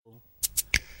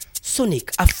Sonic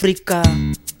Afrika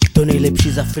to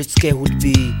nejlepší z africké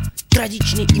hudby,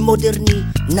 tradiční i moderní,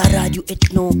 na rádiu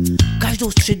Etno,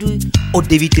 každou středu od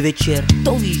 9 večer,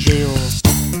 to víš, že jo.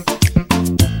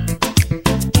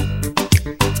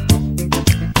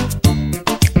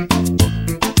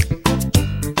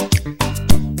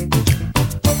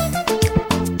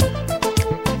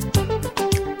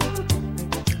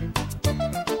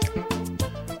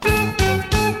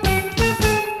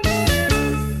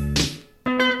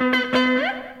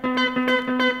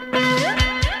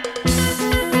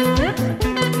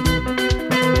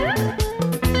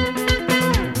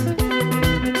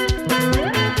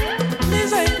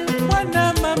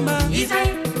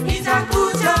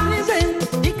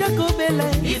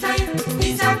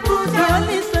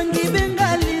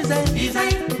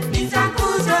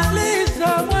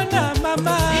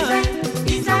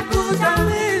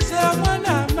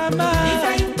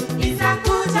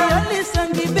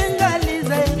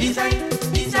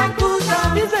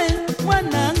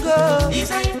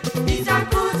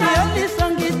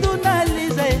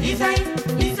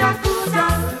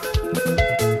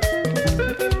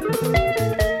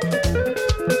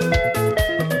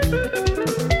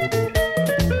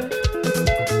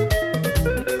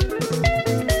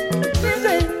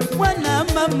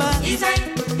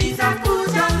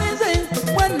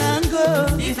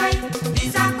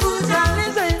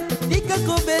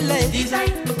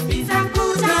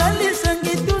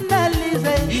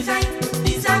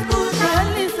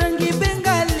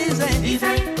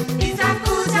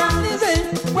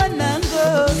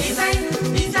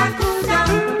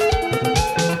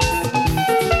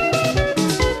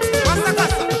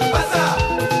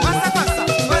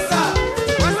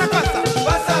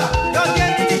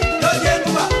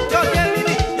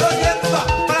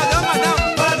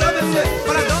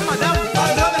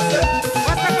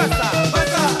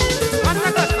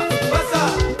 Kwassa.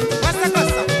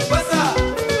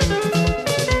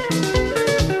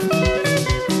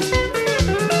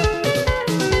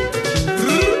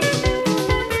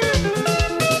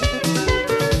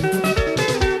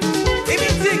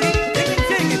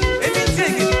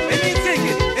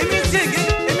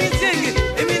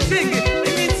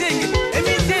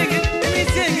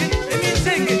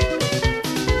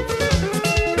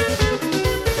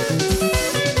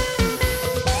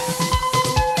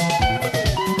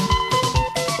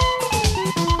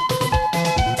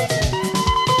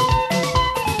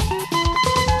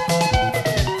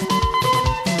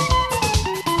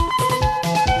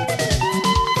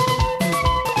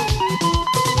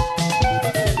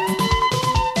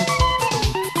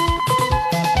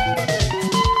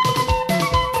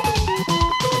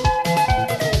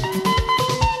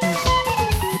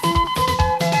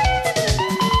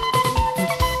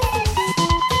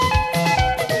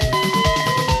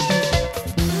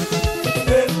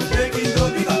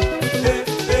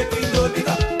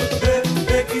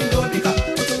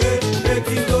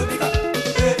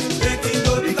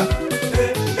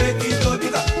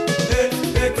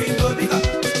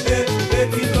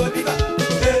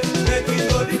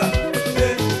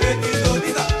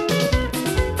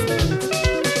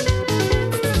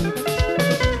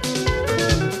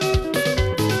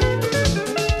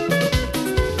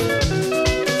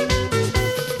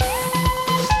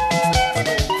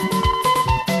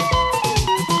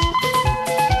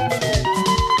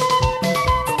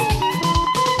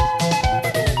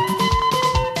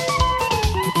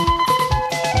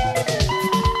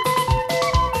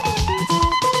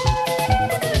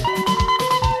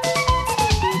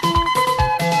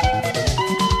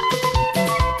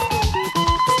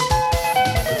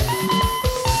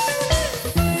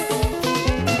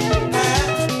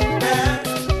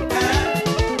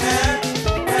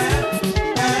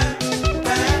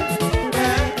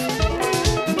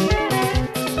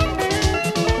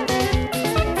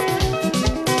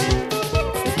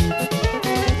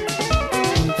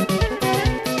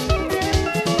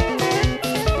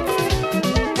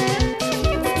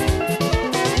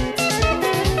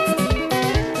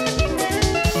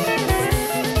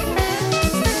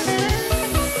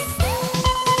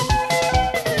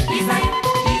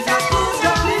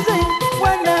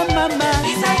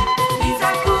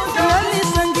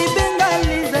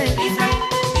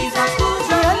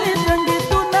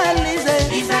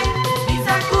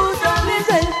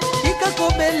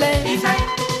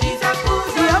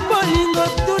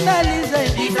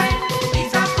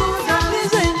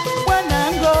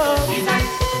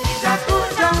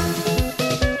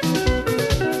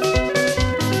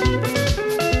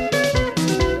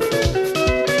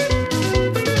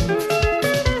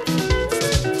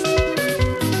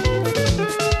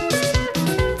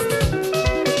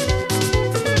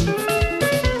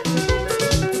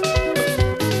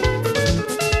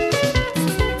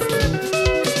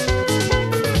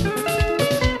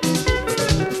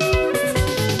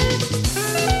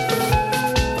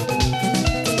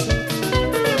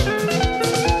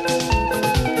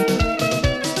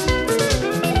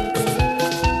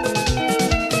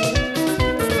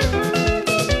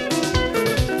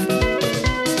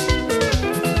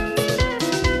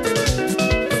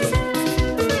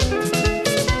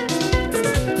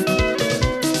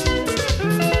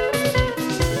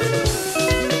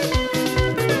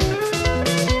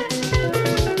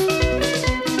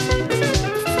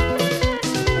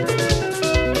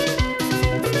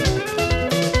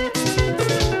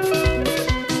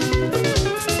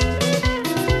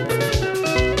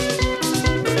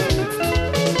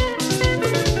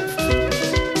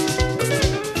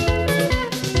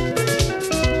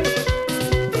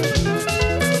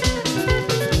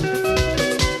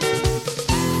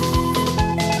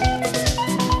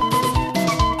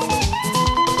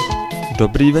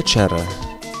 Dobrý večer,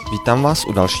 vítám vás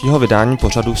u dalšího vydání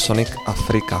pořadu Sonic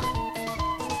Afrika.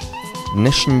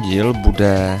 Dnešní díl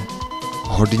bude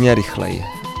hodně rychlej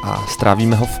a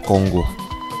strávíme ho v Kongu.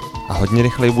 A hodně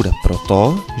rychlej bude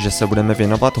proto, že se budeme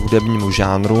věnovat hudebnímu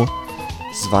žánru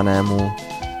zvanému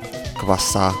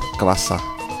Kwassa.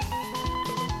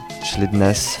 Čili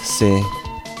dnes si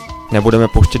nebudeme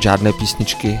pouštět žádné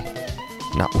písničky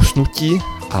na usnutí,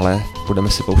 ale budeme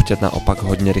si pouštět naopak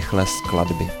hodně rychlé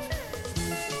skladby.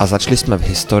 A začali jsme v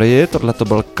historii, tohleto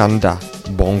byl Kanda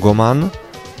Bongoman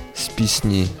z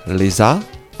písní Liza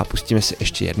a pustíme si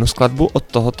ještě jednu skladbu od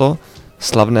tohoto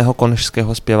slavného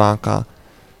konžského zpěváka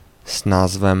s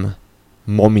názvem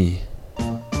Mommy.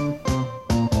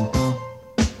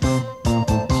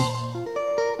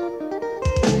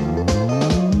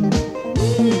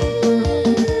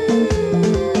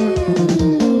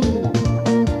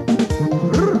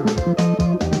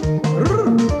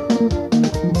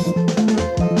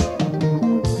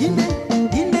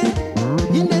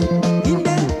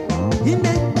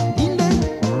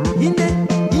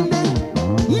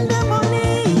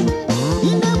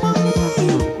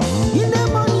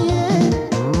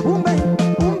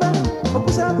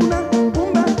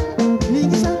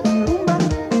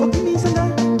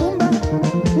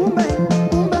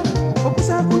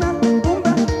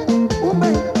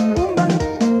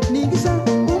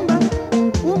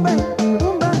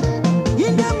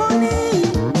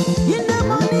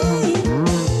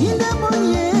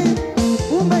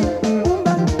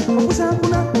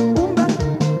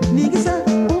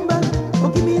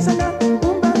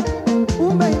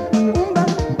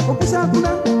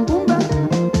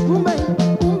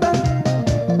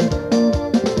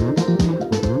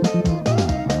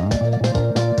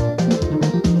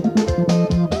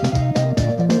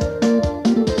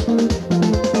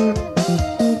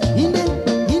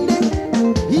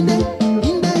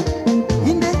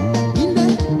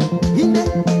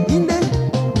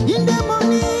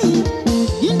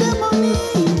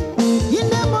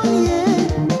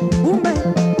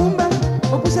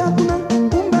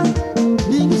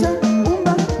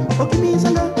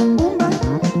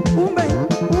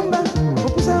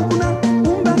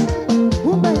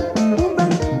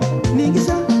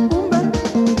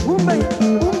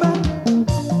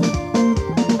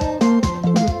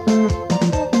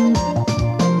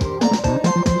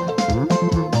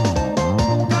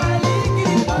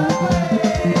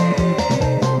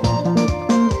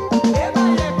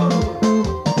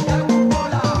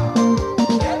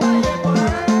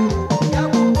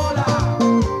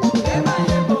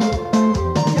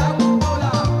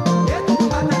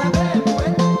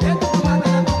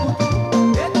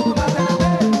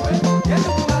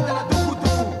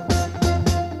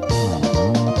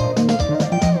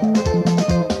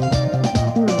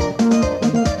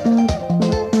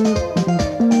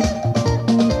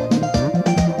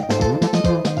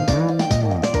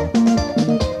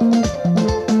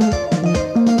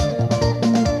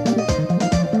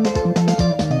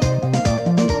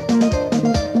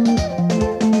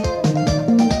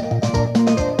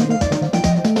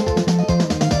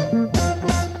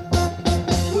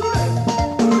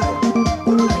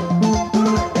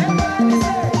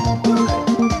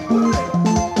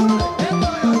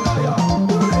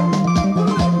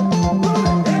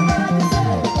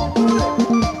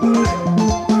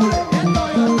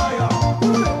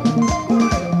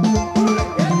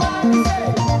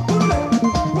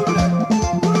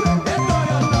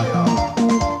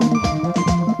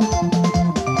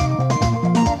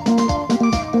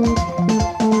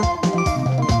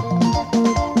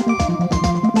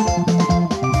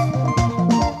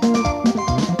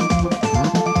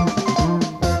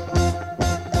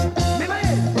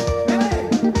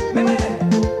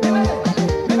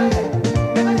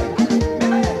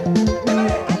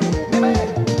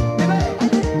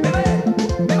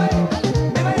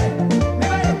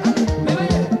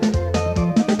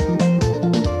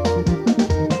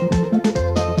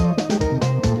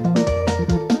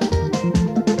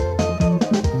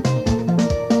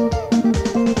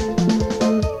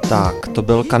 Tak, to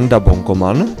byl Kanda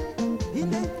Bongoman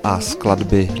a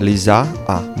skladby Liza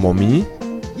a Mommy.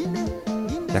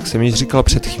 Jak jsem již říkal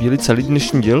před chvíli, celý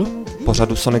dnešní díl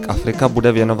pořadu Sonic Afrika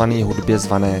bude věnovaný hudbě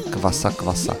zvané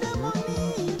Kwassa.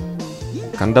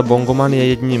 Kanda Bongoman je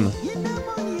jedním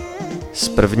z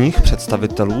prvních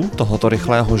představitelů tohoto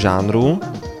rychlého žánru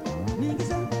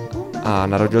a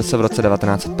narodil se v roce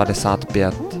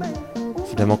 1955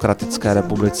 v Demokratické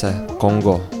republice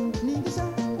Kongo.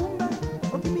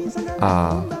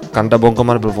 A Kanda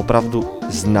Bongoman byl opravdu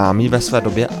známý ve své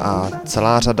době a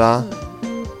celá řada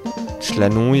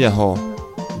členů jeho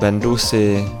bandu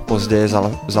si později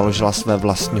založila své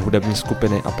vlastní hudební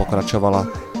skupiny a pokračovala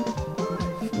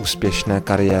v úspěšné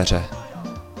kariéře.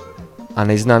 A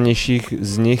nejznámějších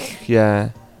z nich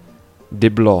je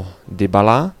Diblo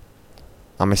Dibala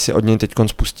a my si od něj teď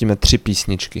spustíme 3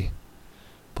 písničky.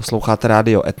 Posloucháte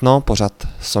rádio Etno, pořad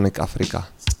Sonic Africa.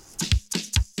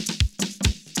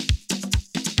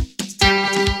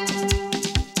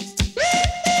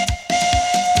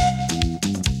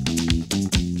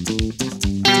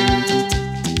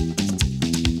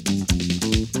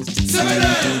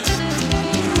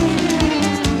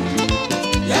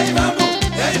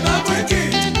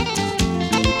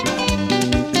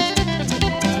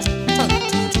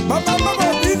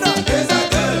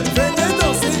 Venez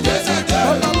danser,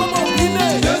 maman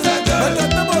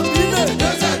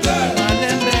bobine,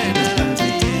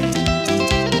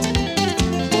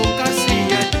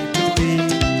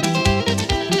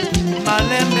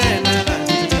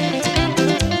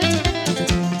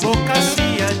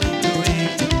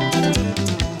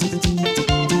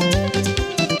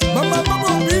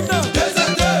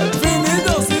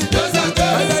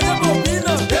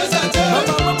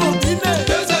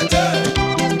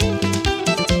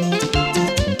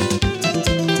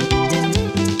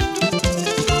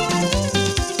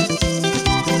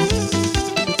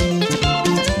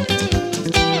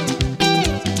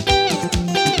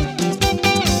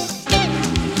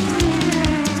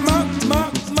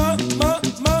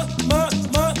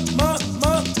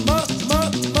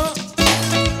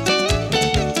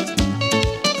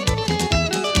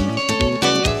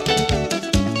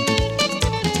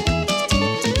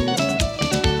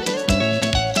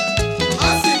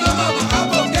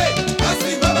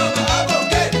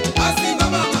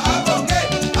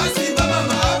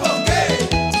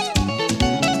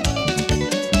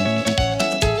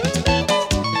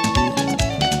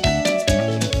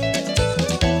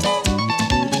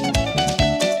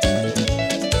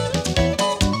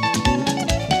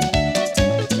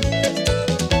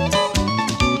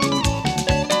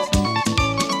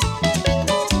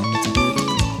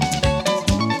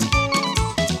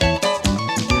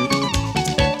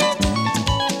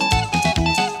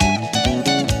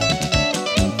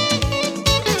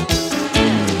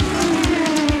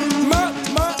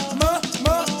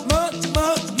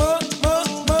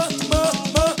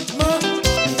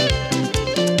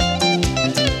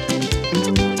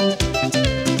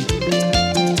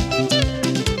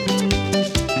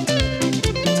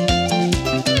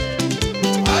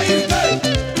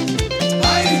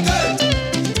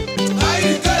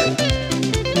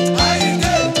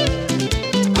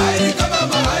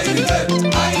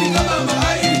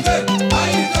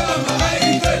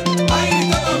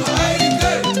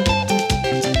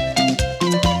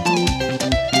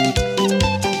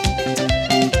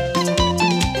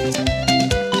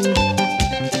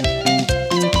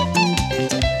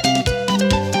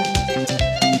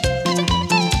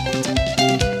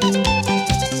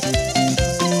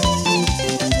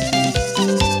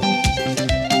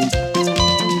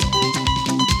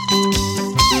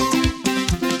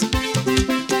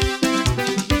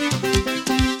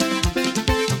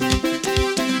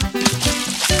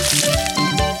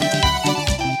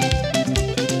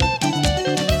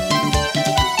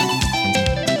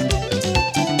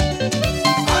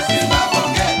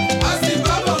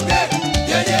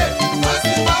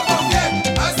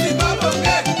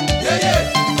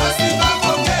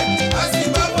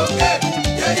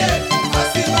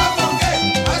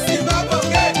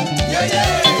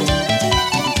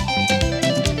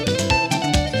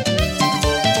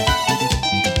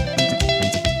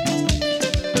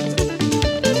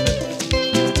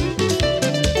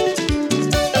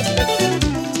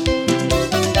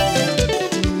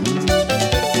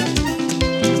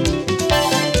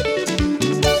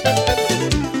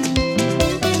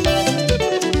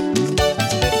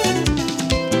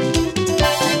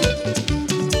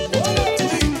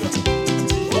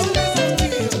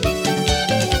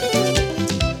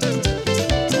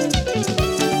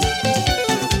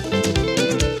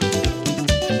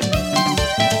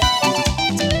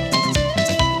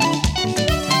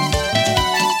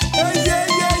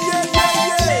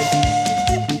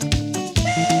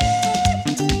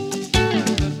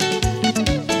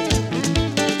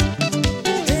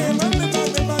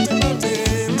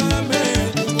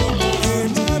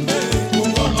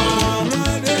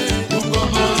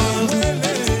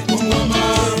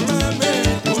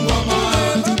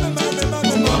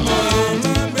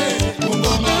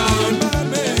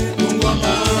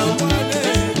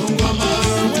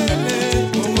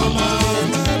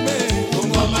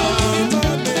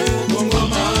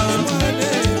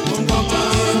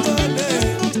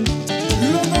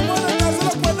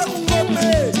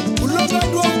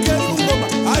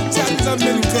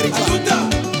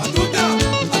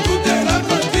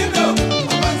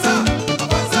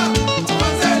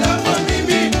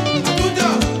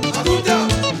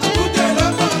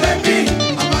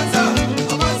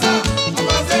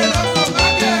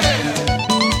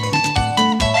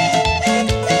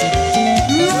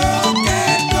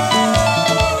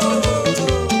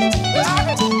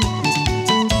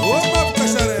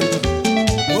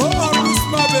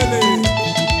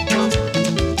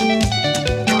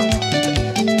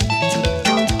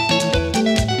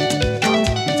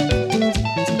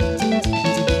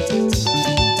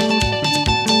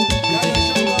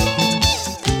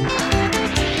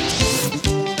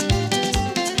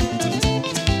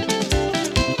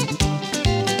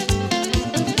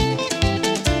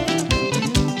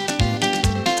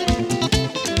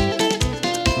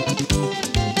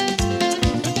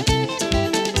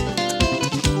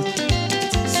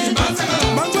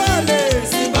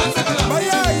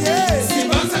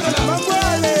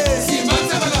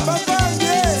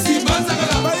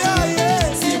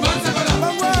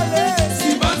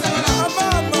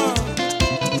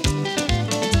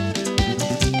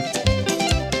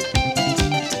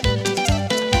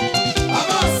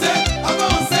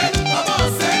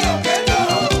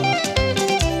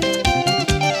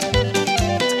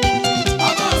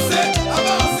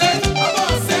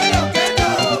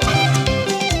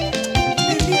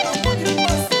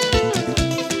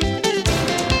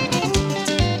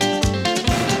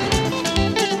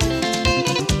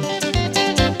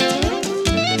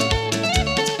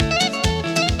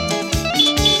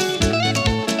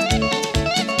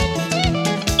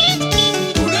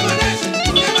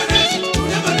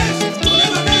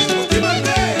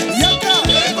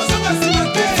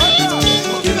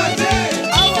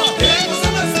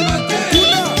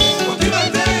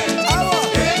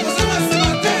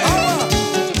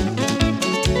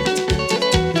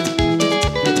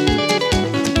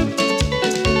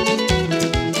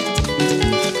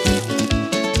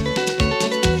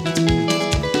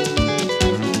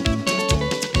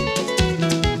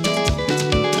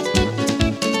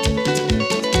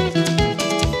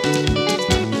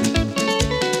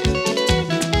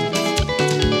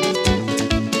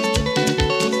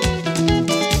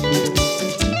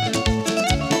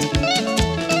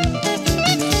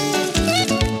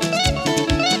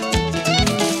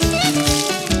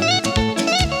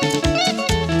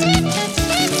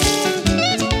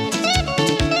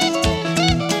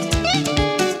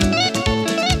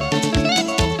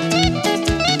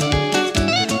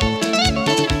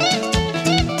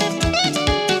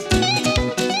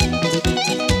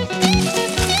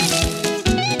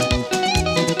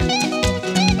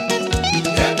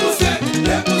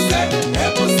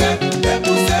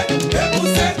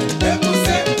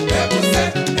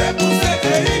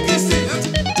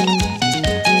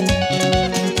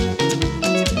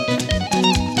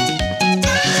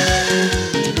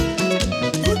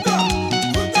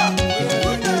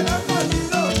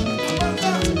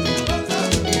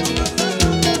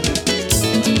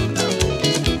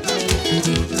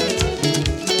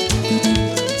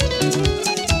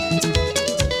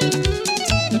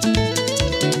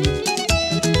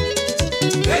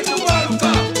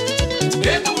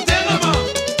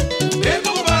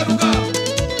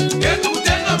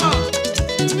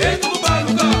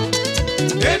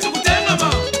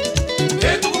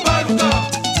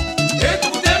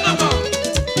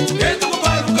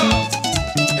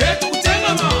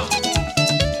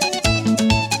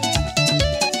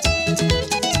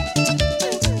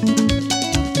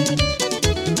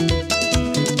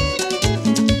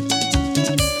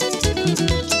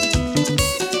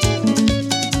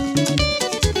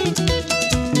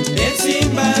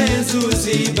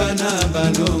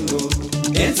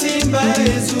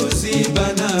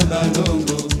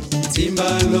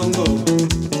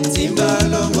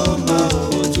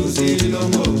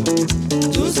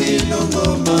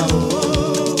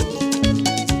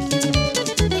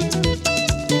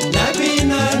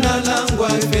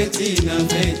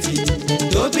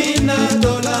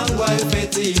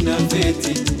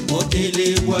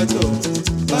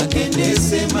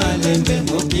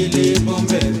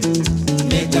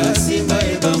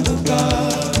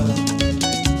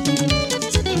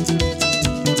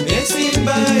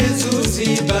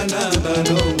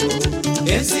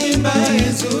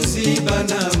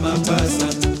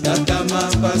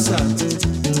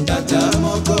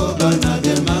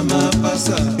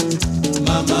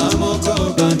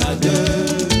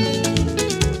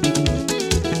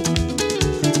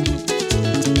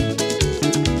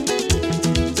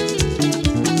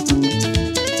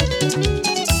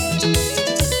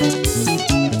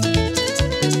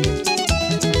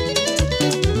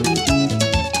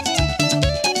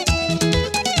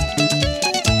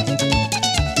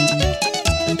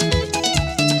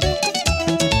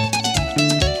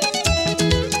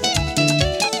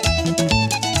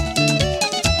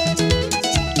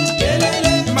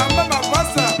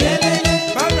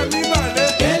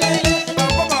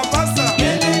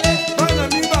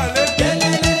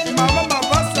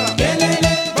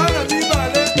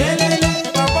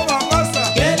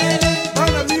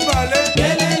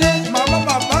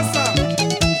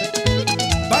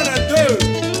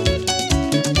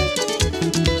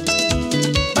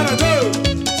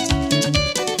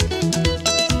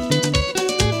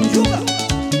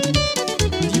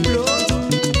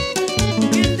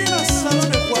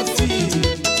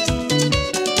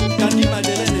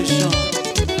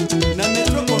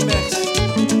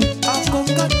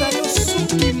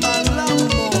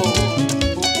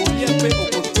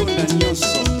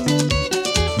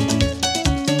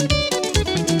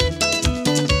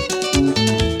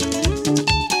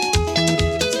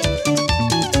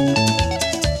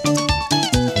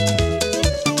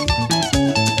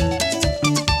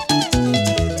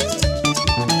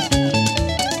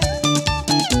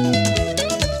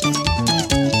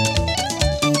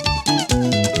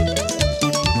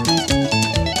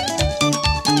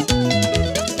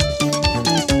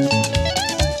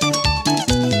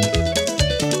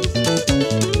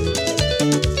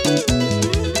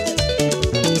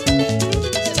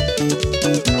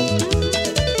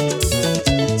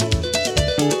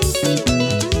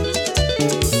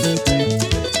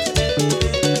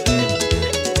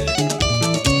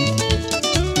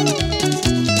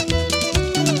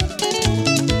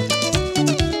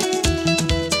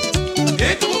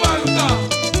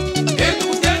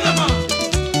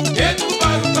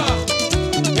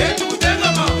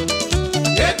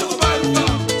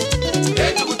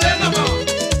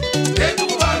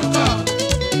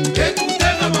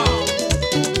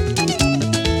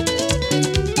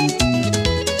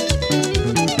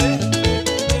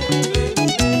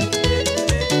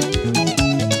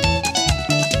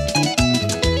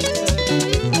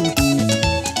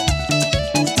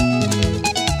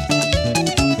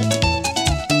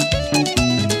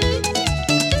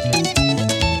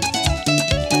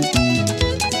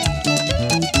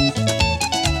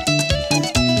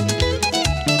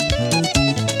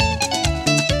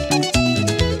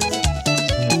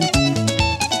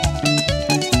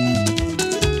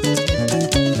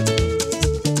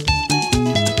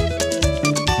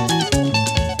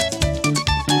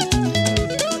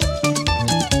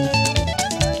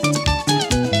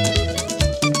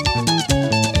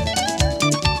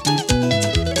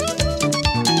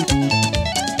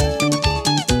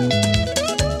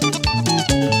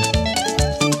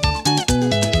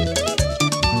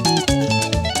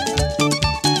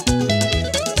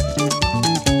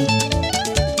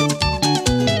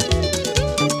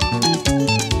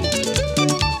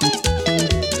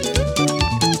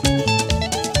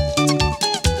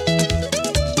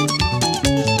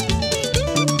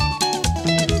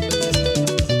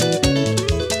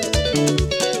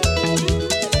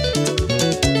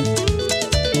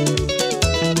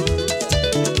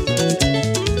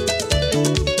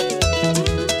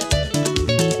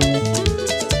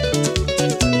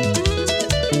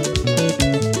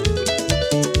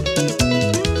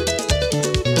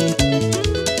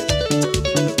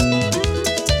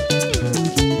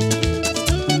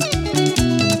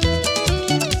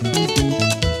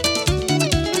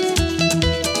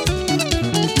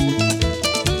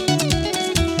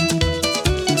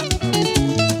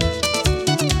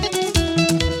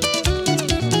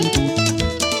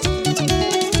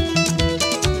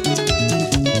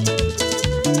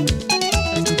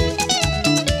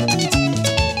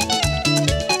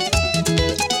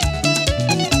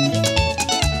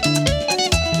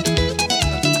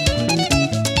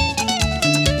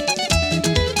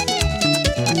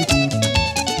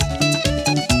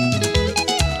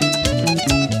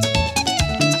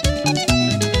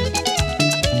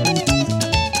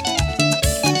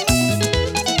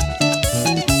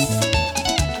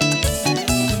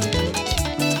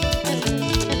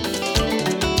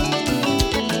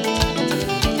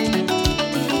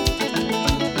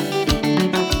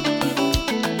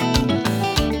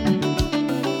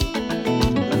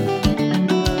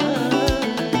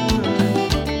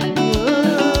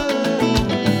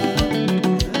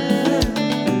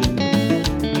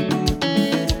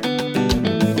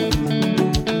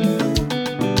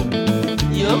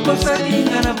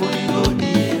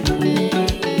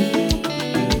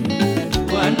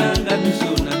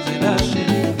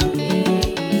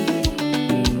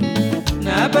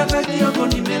 nabakaki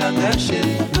okondimelanga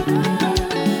sheri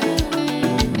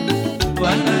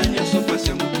wana nyonso pasi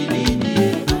ya mokilini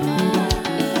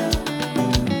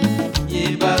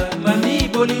yeba mami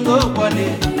bolingo bwane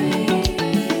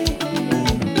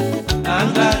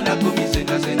anga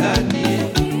nakomizengazenga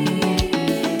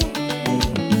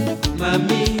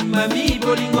mami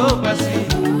bolingo pasi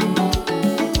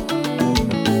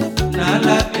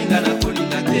nalapenga na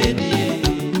kolinga tedi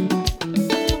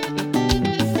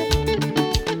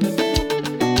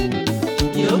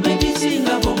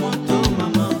yobekisinga bomoto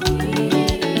mama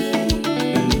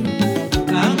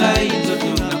nangai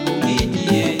nzoto nabongini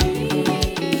ye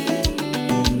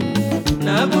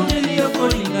nabongeli yo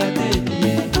kolinga tedi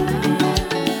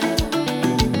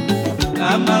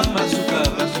kama masuka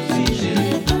basusi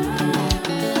sheri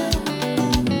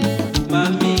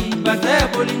mami bataya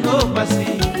bolingo pasi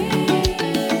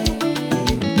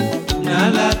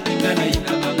nalapenga na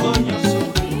ina bango nyonso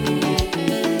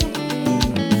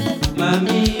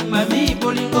mami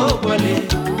bolingo bwale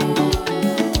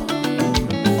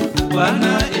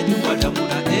wana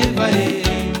etumbwadamuna eva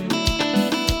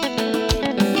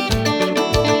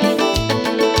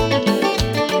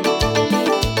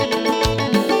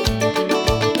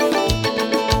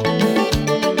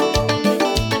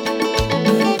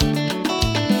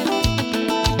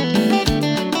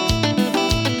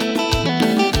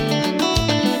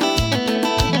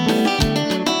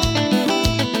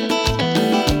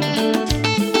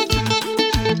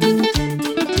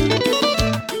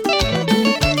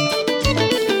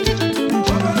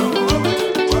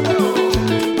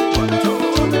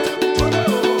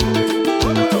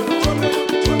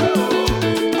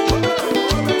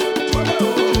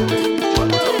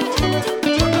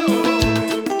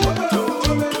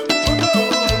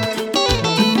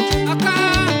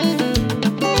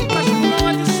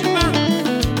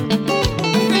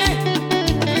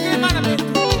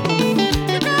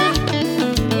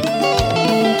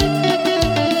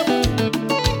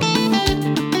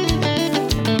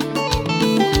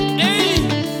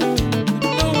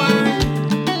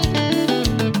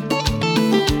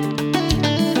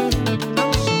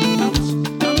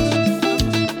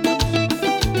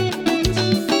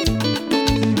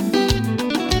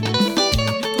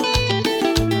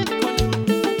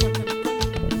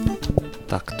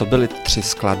Tak to byly 3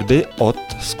 skladby od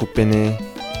skupiny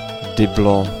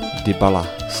Diblo Dibala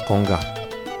z Konga.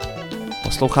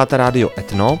 Posloucháte rádio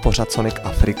Etno, pořad Sonic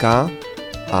Afrika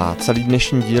a celý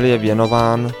dnešní díl je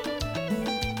věnován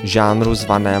žánru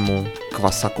zvanému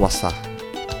Kwassa.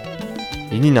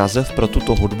 Jiný název pro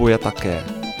tuto hudbu je také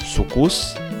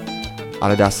sukus,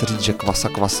 ale dá se říct, že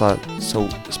Kwassa jsou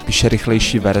spíše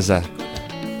rychlejší verze,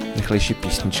 rychlejší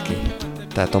písničky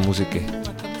této muziky.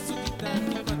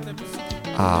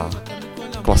 A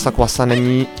Kwassa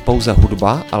není pouze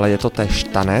hudba, ale je to též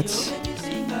tanec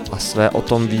a své o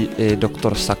tom ví i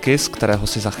doktor Sakis, kterého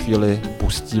si za chvíli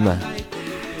pustíme.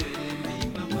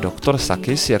 Doktor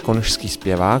Sakis je konžský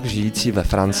zpěvák žijící ve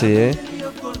Francii,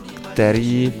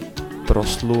 který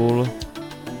proslul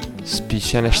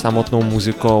spíše než samotnou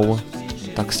muzikou,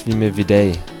 tak svými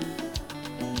videi,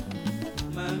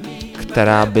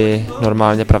 která by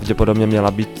normálně pravděpodobně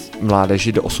měla být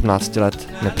mládeži do 18 let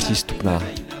nepřístupná.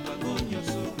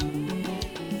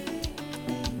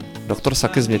 Doktor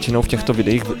Sakis většinou v těchto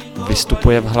videích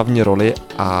vystupuje v hlavní roli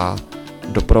a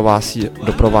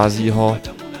doprovází ho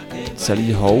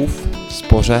celý houf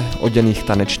spoře oděných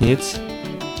tanečnic,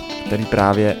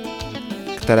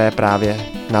 které právě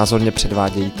názorně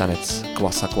předvádějí tanec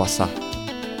Kwassa.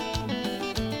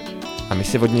 A my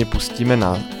si od něj pustíme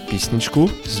na písničku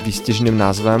s výstižným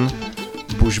názvem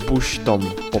Bush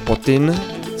Tom Popotin,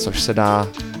 což se dá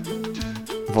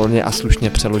volně a slušně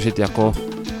přeložit jako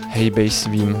hejbej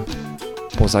svým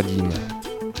pozadím.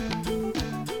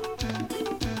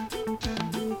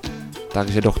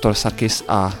 Takže doktor Sakis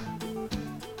a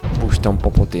Bush Tom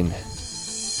Popotin.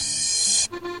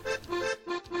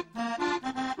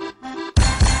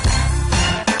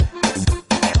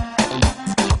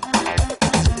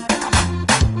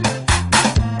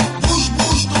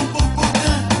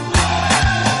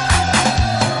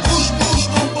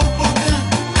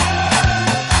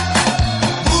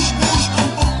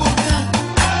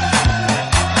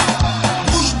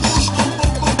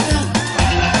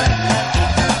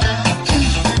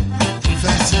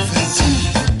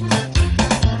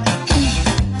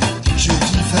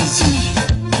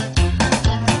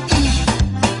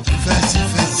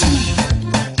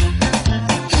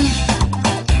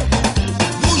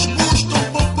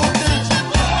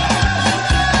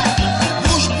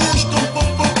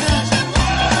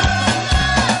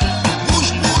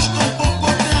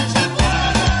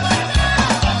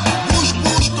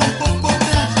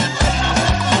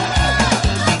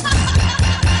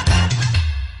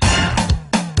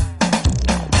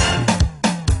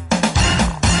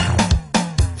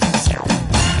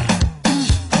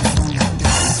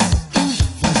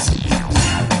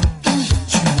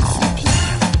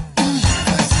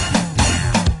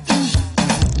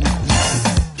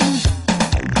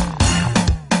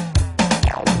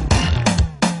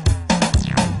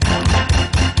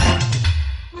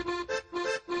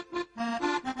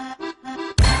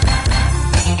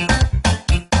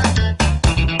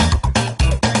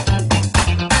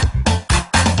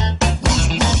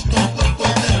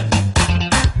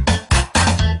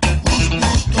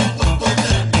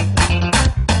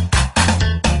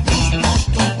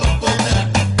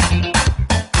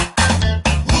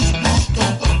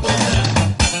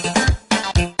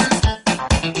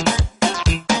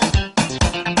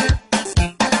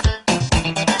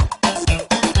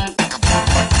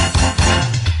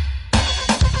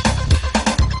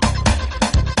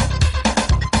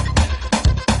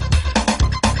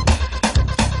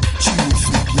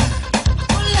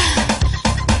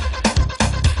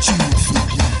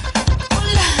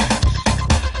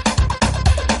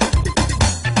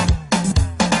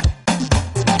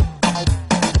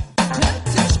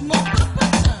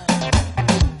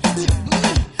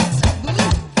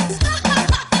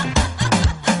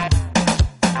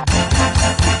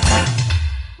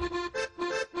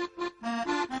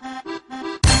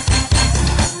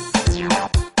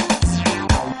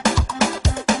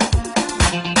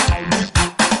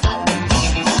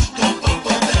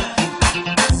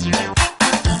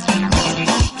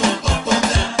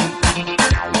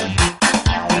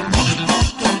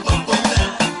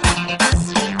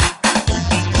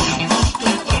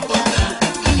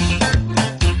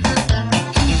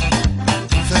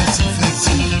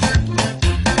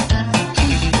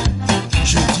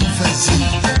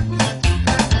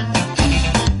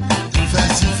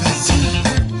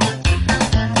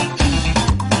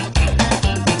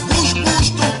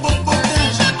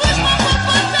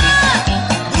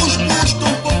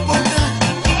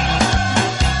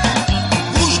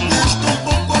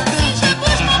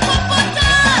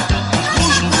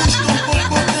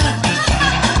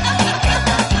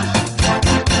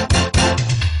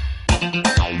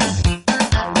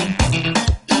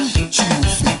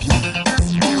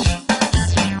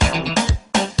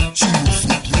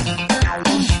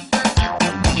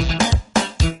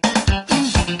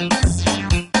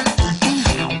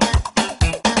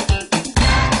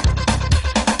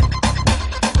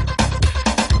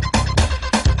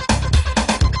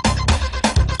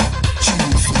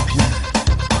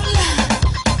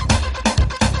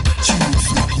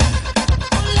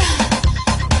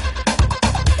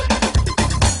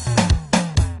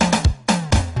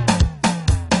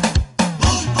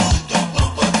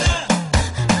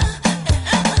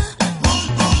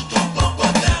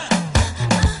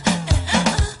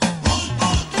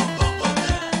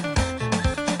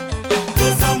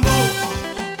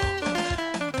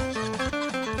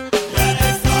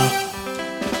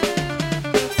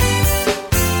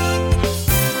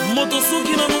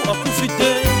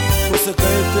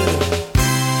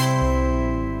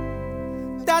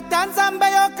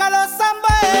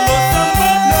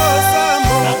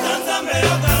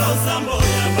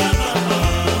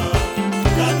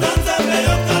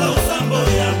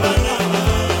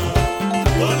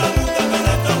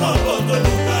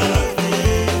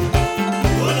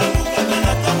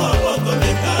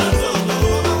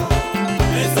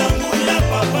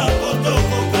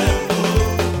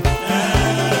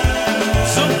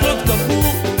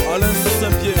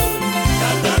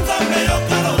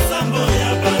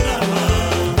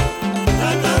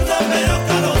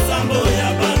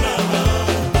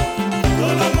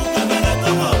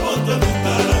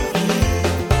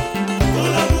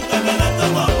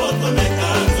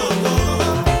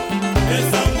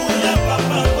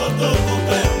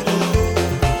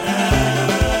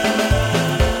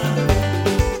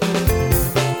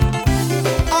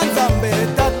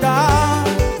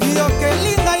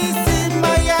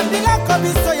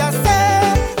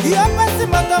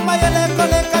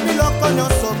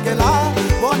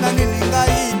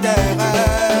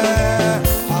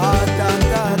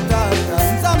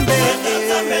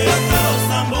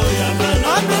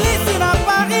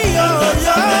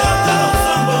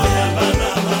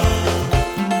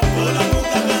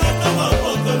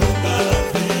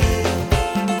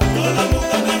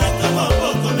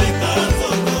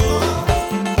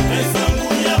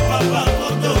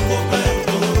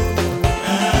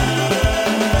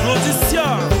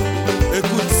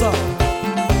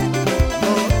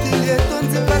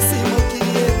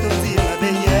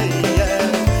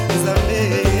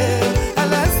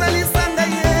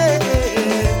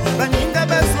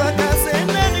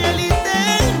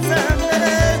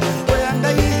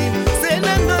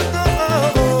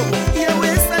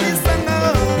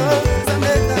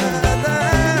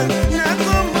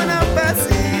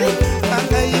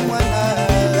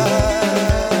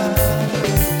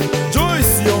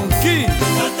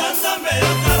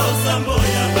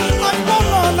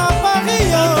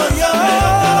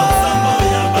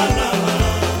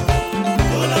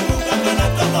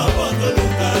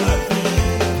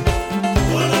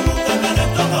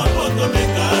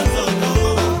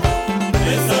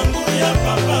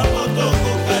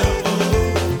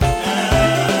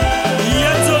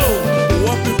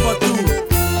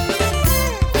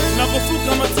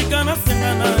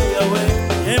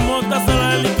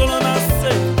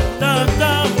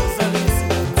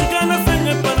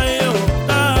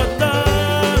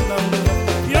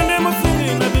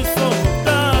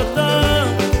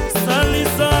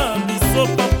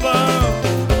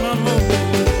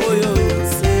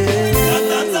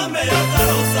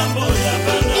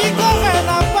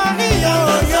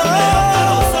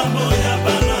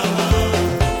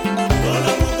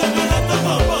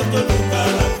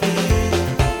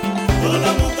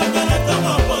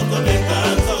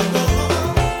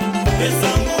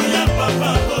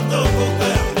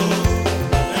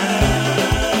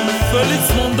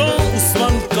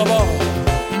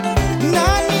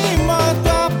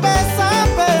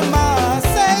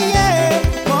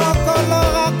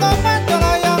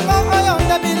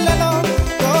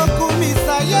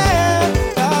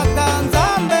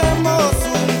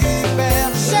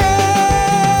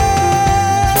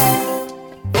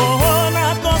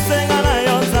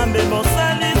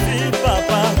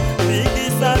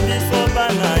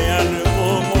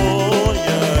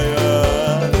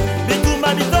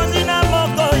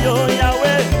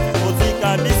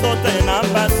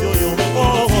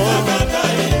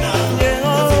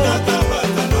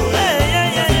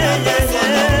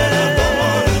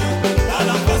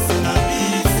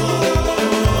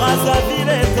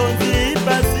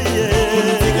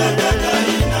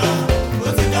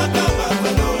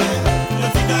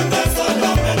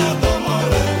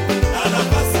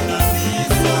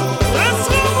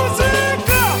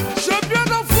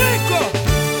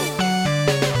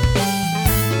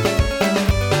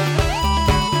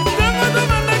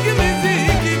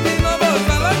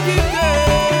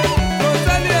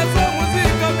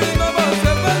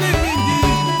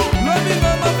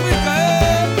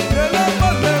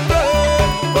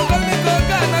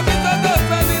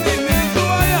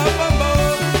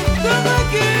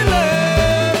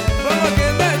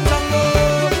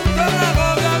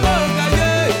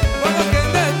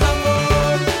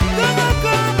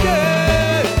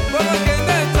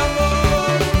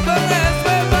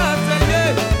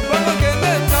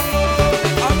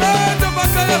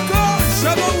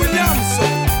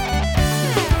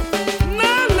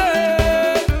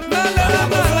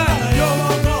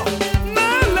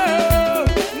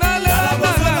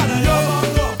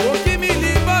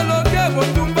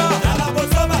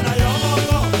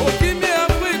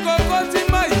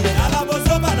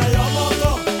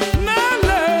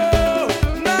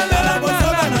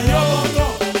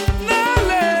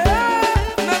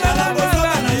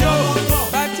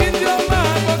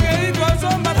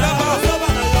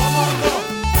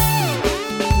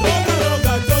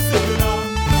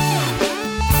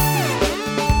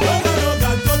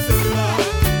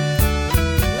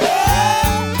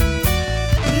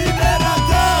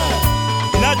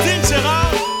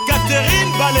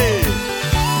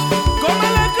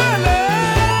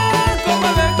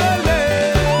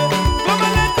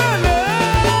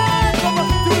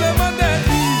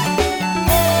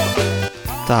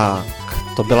 Tak,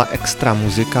 to byla extra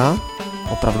muzika,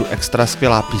 opravdu extra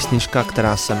skvělá písnička,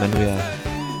 která se jmenuje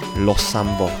Lo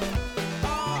Sambo.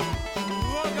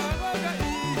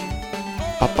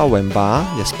 Papa Wemba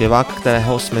je zpěvák,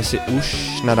 kterého jsme si už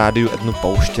na rádiu Etnu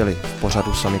pouštěli v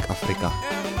pořadu Sonic Africa.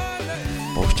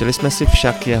 Pouštěli jsme si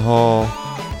však jeho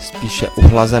spíše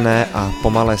uhlazené a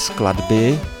pomalé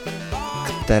skladby,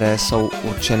 které jsou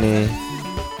určeny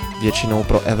většinou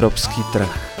pro evropský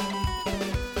trh.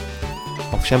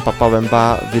 Ovšem Papa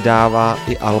Wemba vydává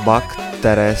i alba,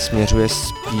 které směřuje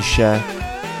spíše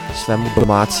svému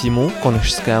domácímu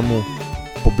konžskému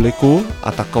publiku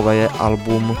a takové je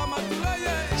album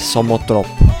Somotrop.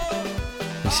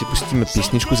 My si pustíme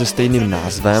písničku se stejným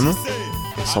názvem.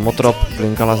 Somotrop v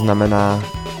Lingala znamená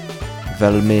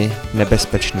velmi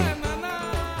nebezpečný.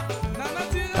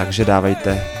 Takže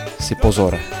dávejte si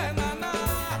pozor.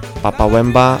 Papa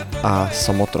Wemba a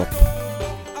Somotrop.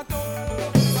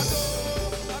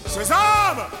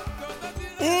 Sésame,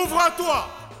 ouvre-toi.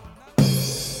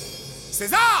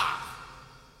 César,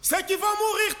 ceux qui vont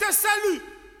mourir te saluent.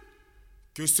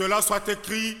 Que cela soit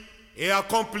écrit et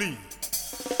accompli.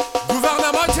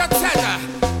 Gouvernement jet set,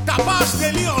 ta page de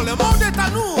lion, le monde est à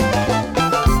nous.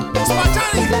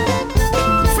 Spatali,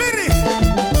 Firi,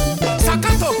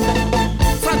 Sakato,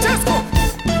 Francesco,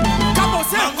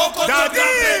 Kabose, Dadi.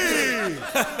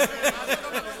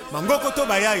 Mangoko to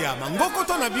bayaya, mangoko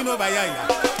to nabino bayaya.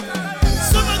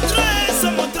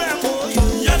 Somontre,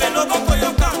 yale no boko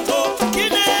yokango,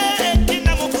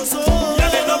 kine mokoso,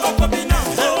 yale no boko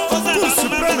binango. Pour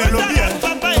suprême lobby,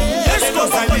 est-ce que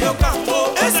Zali,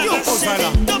 est-ce que Ozala,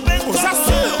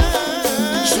 Osassure,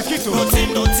 Chiquito,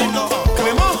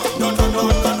 Clément,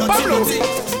 Pablo,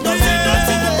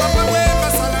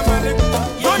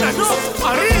 Donado,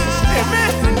 Harry, Aimé,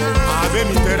 Abbé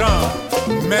Mitterrand,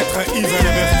 Maître Yves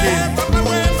Lebertier,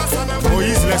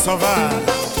 Moïse le Sauveur,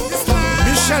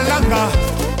 Michel Langa,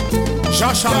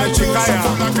 Jean-Charles Chikaya,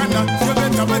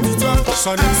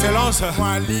 Son Excellence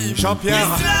Jean-Pierre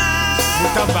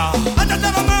Moutamba.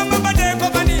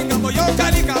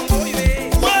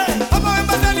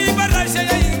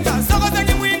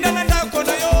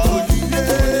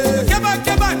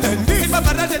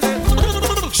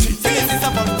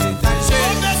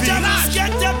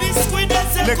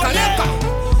 Le Kaleka,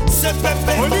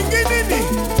 Olinginini,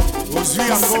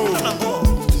 Ozuiako,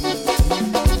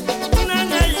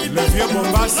 le vieux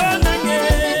Bombassi,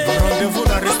 rendez-vous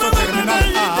dans Resto Terminal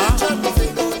A,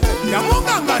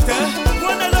 Yamongangate,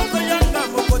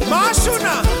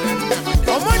 Mashuna,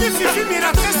 Omoni Fifi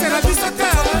Miracle, c'est la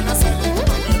bisoteur,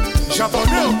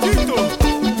 Japonais au Quito,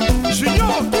 Junior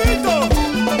au Quito,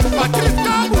 Patrick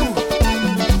Tabou,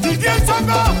 Didier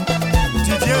Zongo,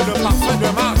 Didier le parfum de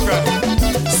marque,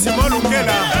 Simon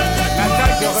Lungela, la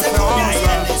taille de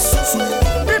référence,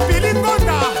 Pipi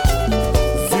Limbonda,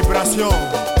 Vibration,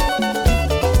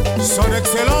 Son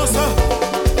Excellence,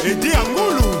 Eddie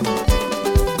Angoulou,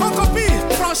 Kokopi,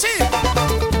 Franchi,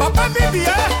 Papa Bibi,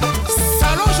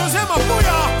 Salon José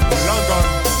Mapouya, London,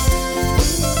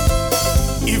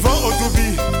 Yvon Odoubi,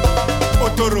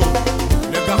 Otoro,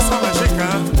 le garçon magique,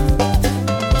 hein.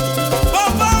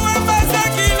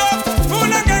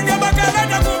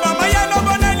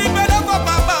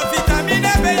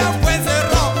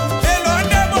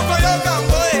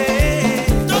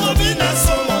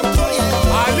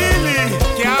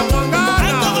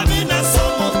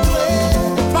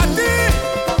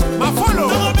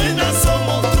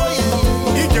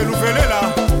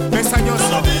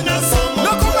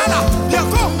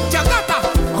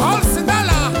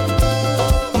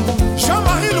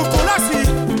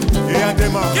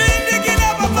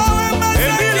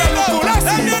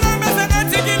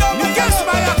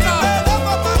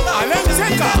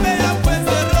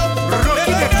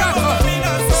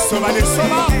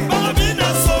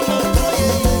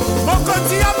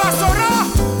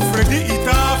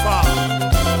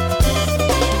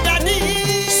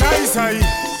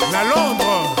 La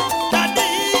Londres,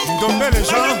 Ndombe les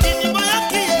gens,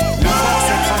 la force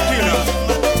est tranquille.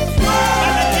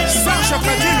 Serge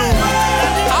Kadilou,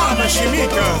 arme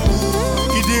chimique,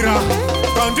 Idira,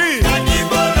 Gandhi,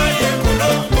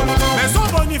 Maison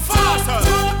Boniface,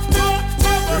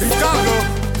 Ricardo,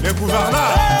 le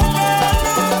gouverneur,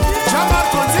 Jamal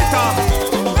Konzita,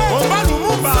 Omba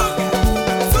Lumumba,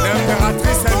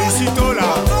 l'impératrice Elisitola.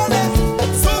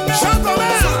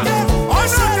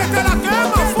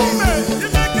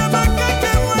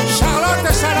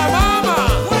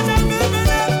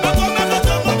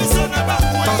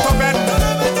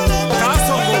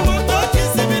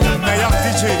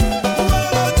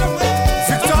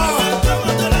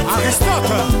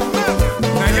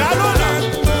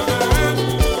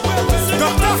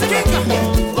 Docteur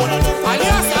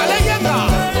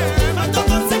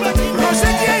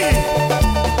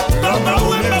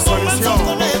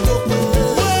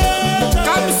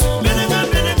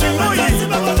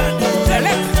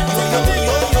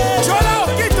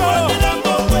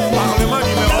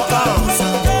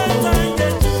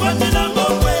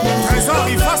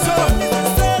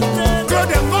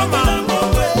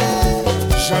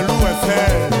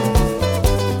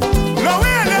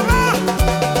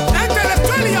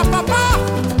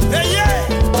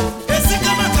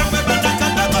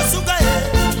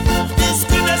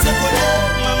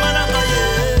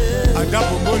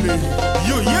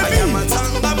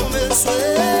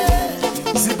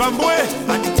Zimbabwe,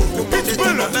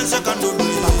 Pitbull,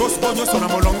 Agosponyo sona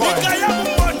molongo.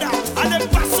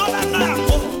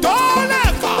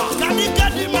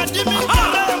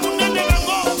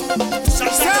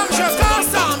 Serge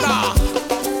Kassanda,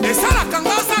 et ça la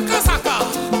Kangasa Kasaka,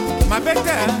 ma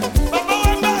bête.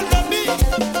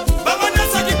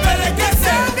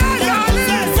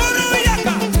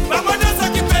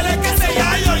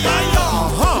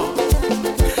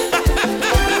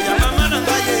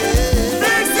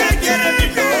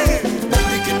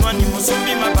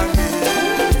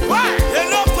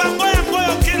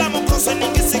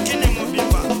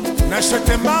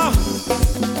 N'achetez-moi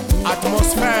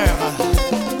atmosphère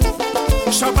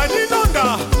Chabani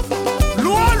Nonda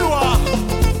Loi Loi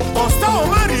Constant au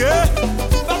marié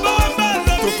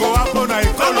Toko Apo na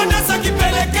ekolo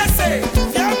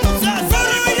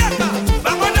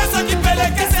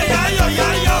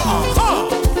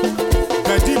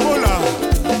Gadi Bola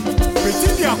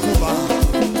Petit Diakouba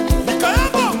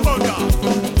Nikayama Mboga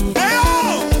Eyo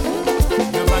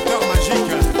Le batteur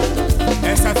magique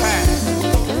SFR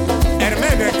Hermé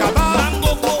de Kaba,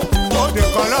 de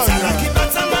Cologne,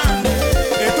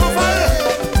 Etoval,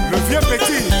 le vieux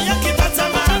petit,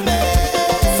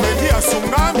 Freddy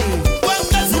Asungami,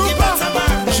 Ruba,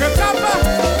 Je tape,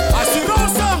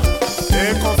 assurance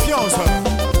et confiance,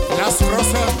 Las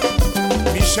Grosses,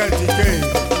 Michel Tiquet.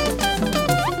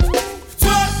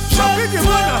 Jean-Pierre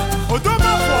Guimana,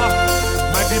 Odoma Foi,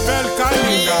 Madibel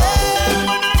Kalinga,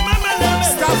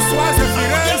 Staff Soise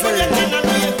Firez.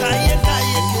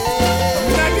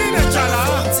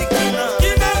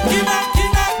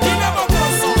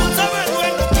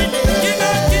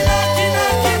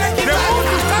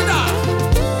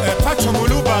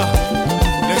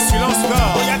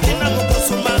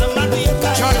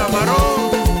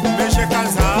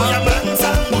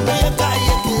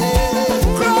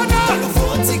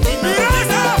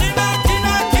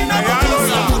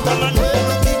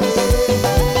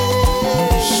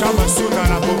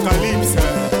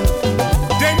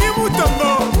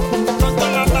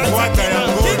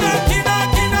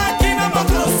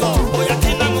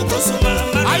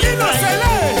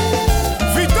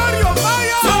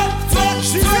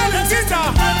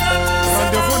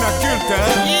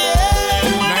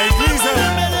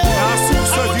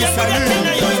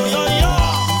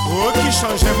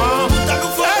 Changement,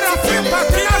 RFI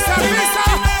Patria Service,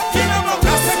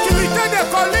 la sécurité des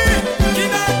colis,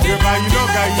 de Baïlo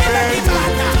Gaïbé,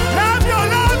 Labio,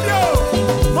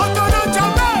 Motono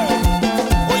Djambe,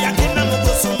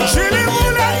 Chili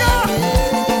Moulaya,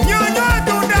 Nyanya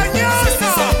Dunda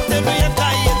Nyasa,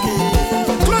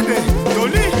 Claude,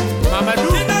 Doli,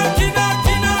 Mamadou,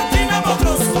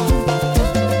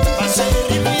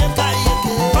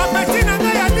 Papetina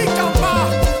Nayadi Kamba,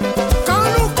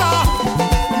 Kanluka,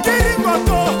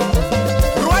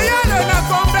 Royal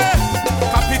Nakombe,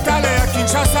 capitale ya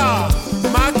Kinshasa,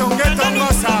 Matonge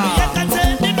Tongosa,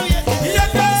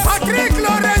 Patrick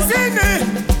Lorenzini,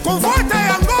 Convoite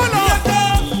Yangolo,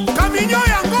 Camino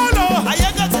Yangolo,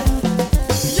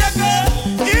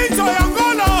 Inzo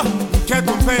Yangolo,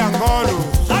 Ketumpe Yangolo,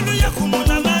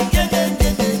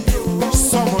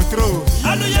 Somotro,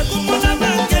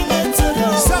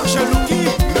 Serge Louki,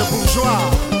 le bourgeois,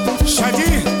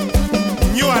 Shadi,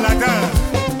 New Aladin.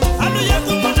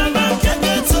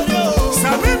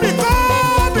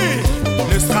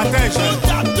 Le stratège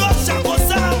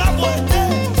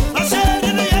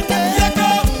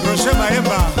Roger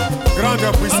Maemba, grande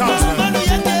puissance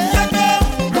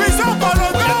Luison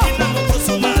Bolondo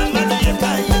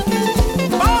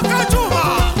Baka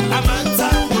Juma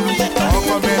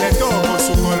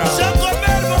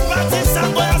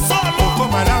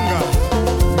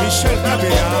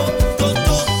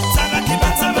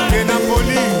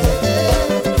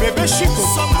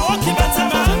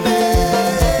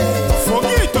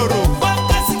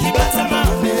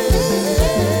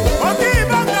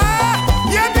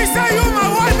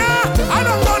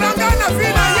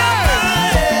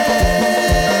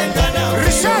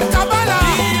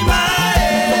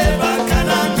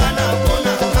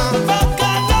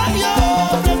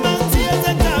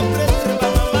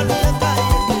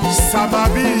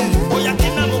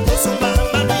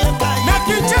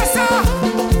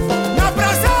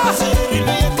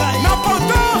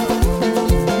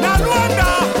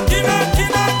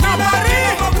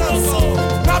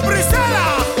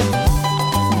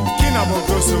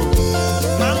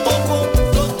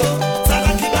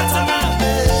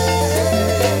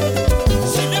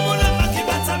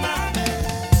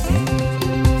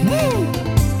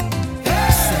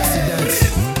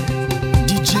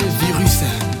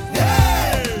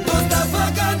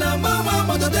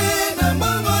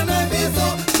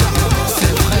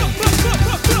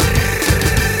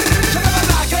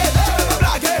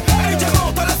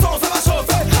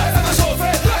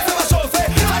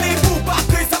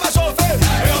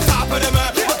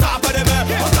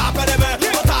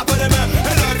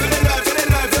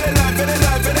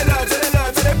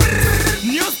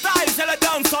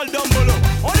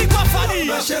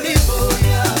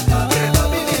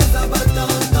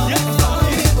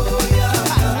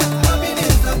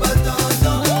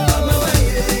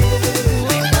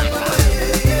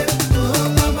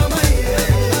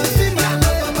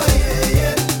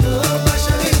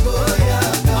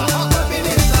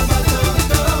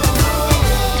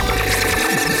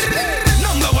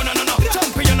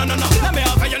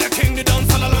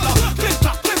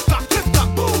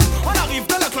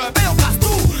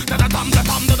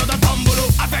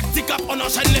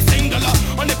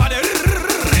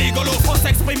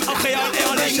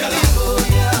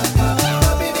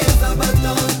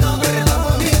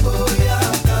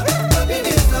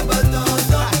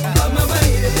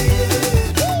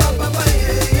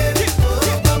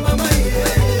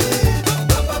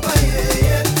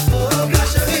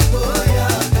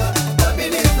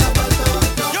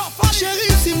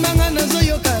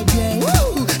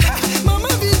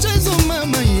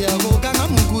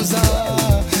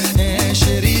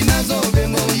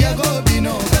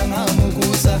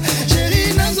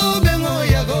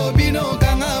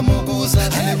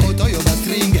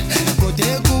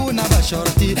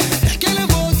shorty. Quel est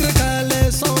votre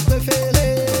calais son préféré?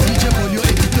 DJ Polio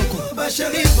et Kitoko. Ma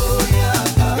chérie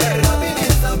Boyaka.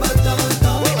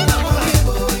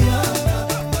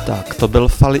 Tak, to byl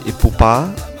Fali Ipupa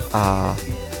a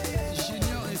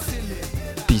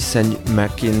píseň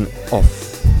Making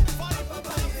Off.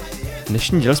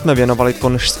 Dnešní díl jsme věnovali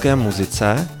konžské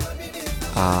muzice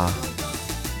a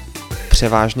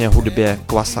převážně hudbě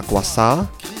Kwassa.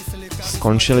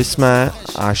 Skončili jsme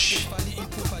až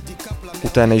u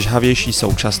té nejžhavější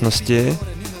současnosti,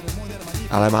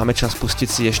 ale máme čas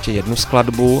pustit si ještě jednu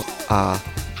skladbu a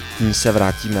ní se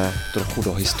vrátíme trochu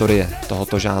do historie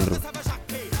tohoto žánru.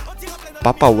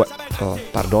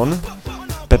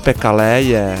 Pepe Kalle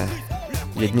je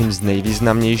jedním z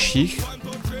nejvýznamnějších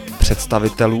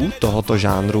představitelů tohoto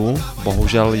žánru,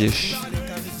 bohužel již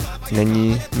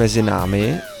není mezi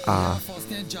námi a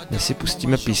my si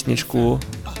pustíme písničku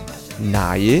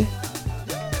Náji,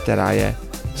 která je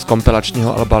z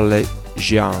kompilačního alba Le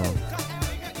Jean.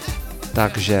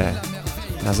 Takže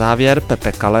na závěr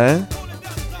Pepe Kalle.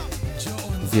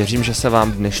 Věřím, že se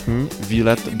vám dnešní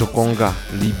výlet do Konga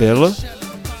líbil.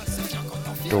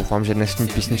 Doufám, že dnešní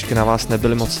písničky na vás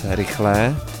nebyly moc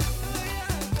rychlé.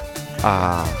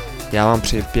 A já vám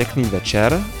přeji pěkný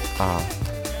večer a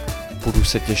budu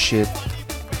se těšit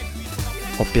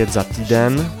opět za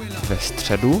týden ve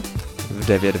středu v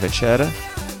 9 večer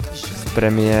v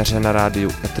premiéře na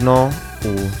rádiu Etno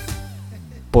u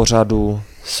pořadu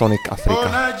Sonic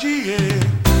Africa.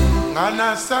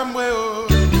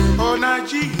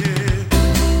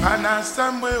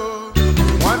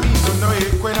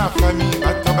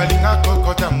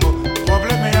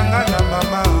 Problème yanga na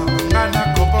mama ngana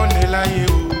kobonela ye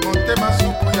montema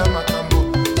suku ya makambo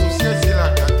susi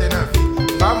ezilaka te na vi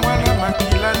bamwana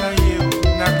makila na ye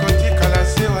nakotikala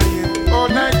sewa ye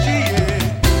onaji ye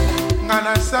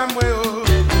ngana samwe o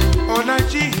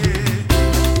onaji ye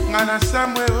ngana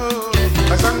samwe o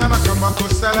azanga makambo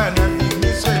akosala na vi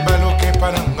miso ebaloke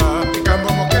pananga likambo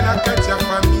moke na kati ya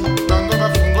fami bango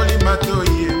bafungoli matoi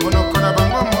ye monoko na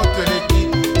bango moto eleki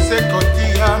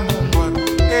sekoti ya mongwa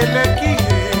eleki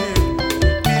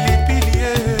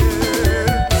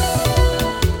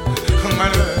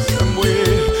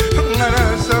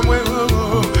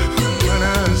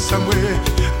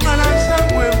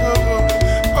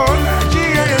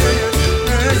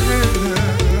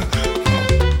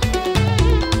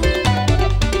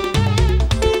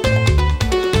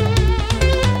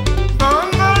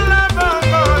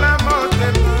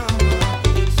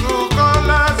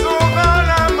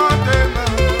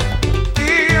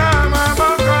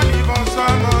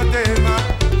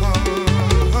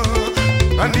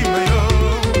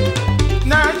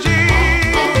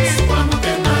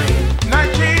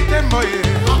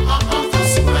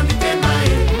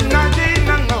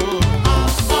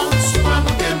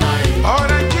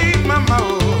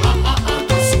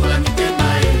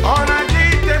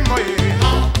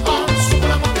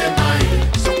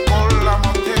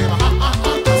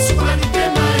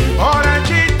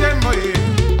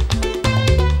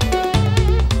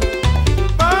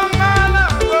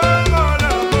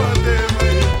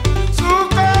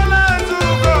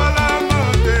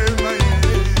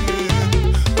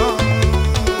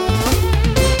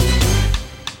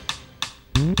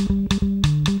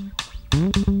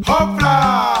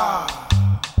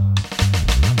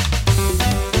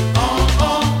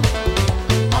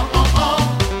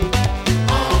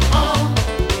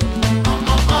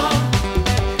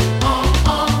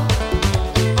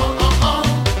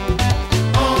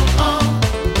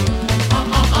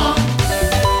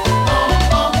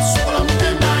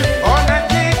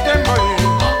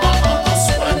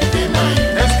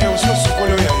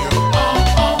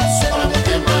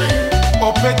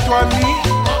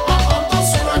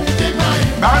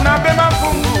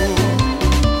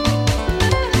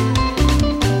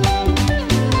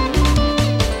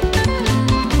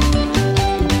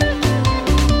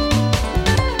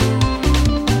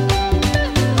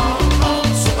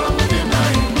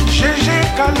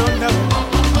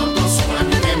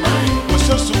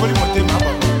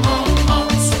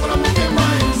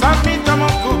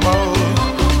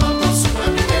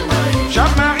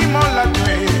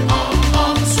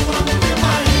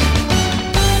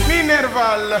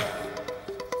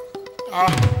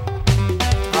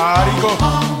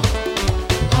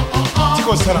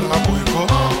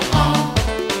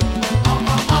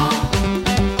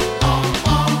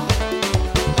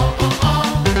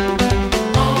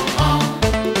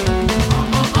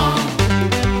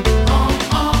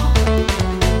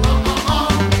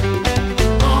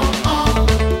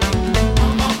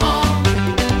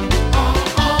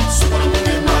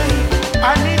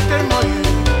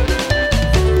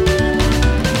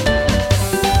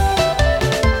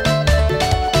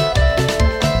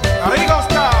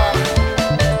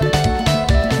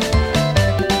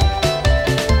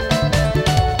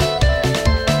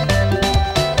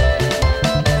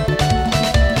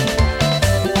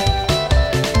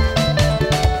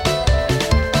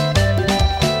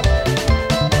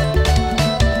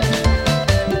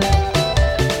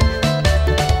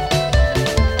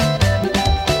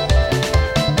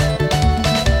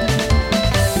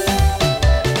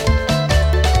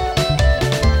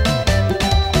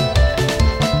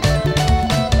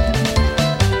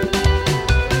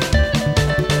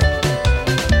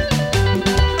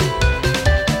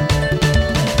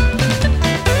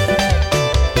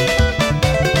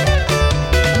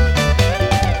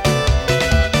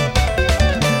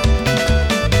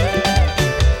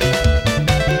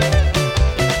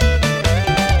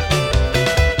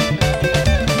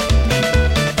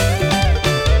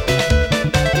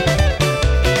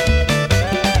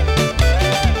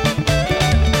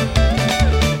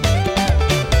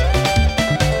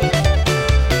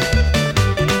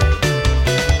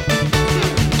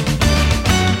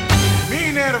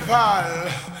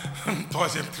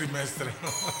mistr.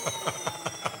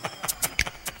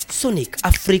 Sonic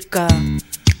Afrika,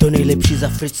 to nejlepší z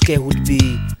africké hudby,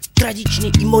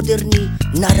 tradiční i moderní,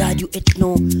 na rádiu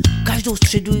Etno, každou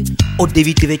středu od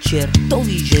 9 večer, to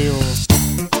víš, že jo.